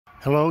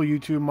Hello,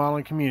 YouTube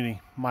modeling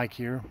community. Mike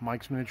here,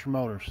 Mike's Miniature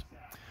Motors.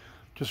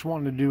 Just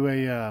wanting to do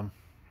a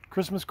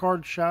Christmas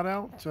card shout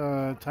out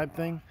type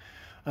thing.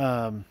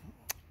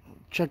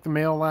 Checked the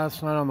mail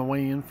last night on the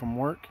way in from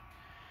work,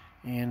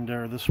 and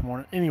this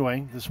morning.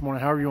 Anyway, this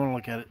morning, however you want to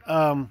look at it.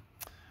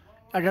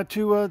 I got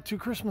two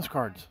Christmas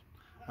cards.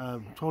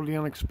 Totally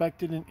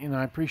unexpected, and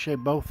I appreciate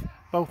both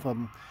of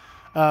them.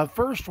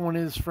 First one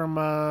is from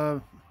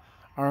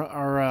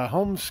our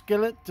home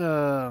skillet.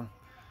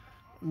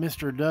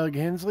 Mr. Doug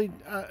Hensley.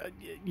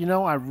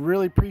 I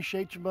really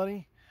appreciate you,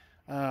 buddy.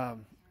 I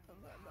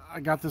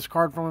got this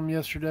card from him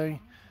yesterday.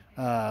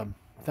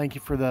 Thank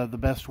you for the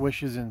best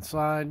wishes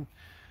inside.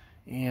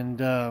 And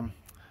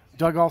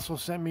Doug also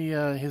sent me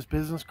his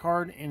business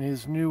card and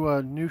his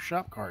new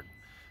shop card.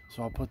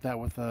 So I'll put that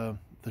with the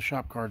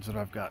shop cards that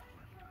I've got.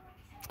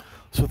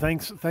 So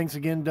thanks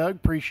again, Doug.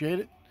 Appreciate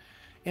it.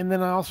 And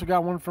then I also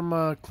got one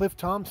from Cliff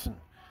Thompson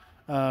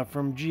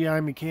from GI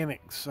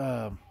Mechanics.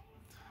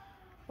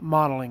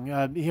 Modeling.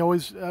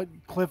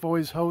 Cliff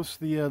always hosts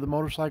the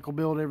motorcycle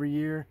build every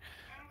year.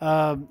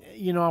 I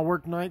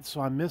work nights,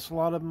 so I miss a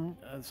lot of them.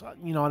 I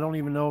don't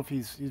even know if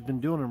he's been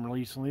doing them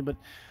recently, but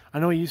I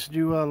know he used to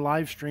do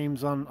live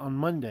streams on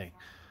Monday.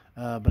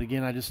 But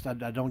again, I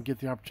don't get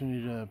the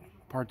opportunity to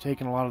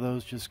partake in a lot of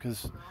those just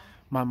because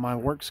my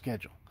work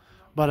schedule.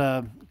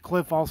 But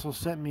Cliff also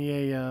sent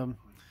me a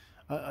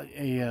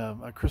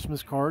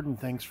Christmas card, and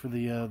thanks for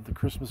the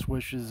Christmas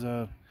wishes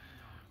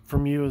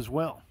from you as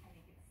well.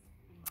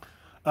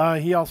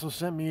 He also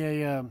sent me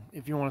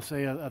if you want to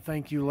say a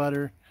thank you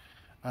letter,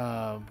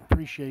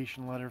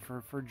 appreciation letter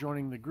for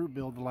joining the group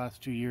build the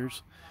last 2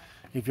 years.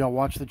 If y'all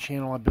watch the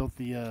channel, I built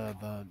the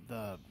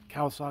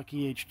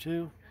Kawasaki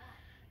H2,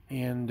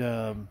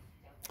 and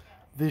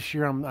this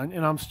year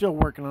I'm still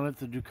working on it,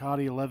 the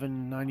Ducati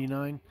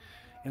 1199,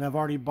 and I've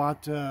already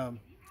bought the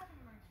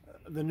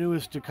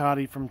newest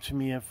Ducati from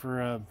Tamiya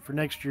for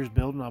next year's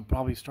build, and I'll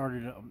probably start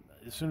it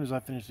as soon as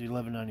I finish the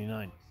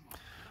 1199.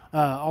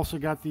 Also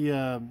got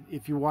the,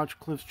 if you watch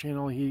Cliff's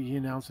channel, he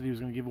announced that he was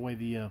going to give away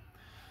the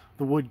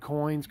wood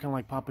coins, kind of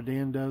like Papa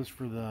Dan does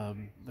for the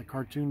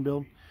cartoon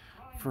build,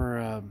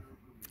 for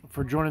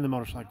joining the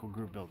motorcycle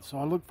group build. So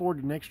I look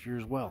forward to next year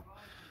as well.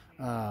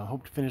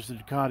 Hope to finish the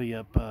Ducati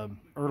up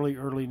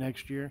early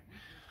next year.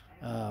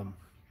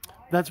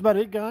 That's about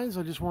it, guys.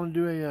 I just want to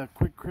do a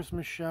quick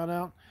Christmas shout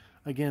out.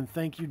 Again,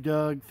 thank you,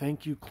 Doug.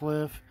 Thank you,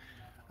 Cliff.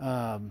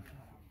 I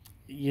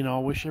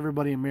wish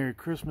everybody a Merry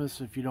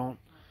Christmas. If you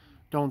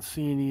don't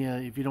see any,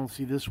 if you don't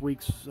see this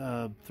week's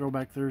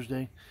Throwback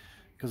Thursday,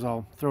 because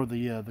I'll throw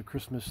the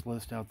Christmas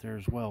list out there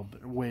as well,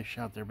 but wish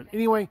out there. But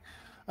anyway,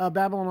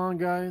 babbling on,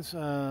 guys.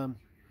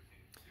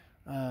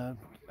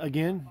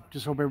 Again,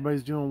 just hope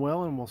everybody's doing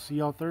well, and we'll see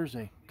y'all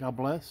Thursday. God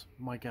bless.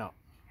 Mike out.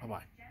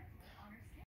 Bye-bye.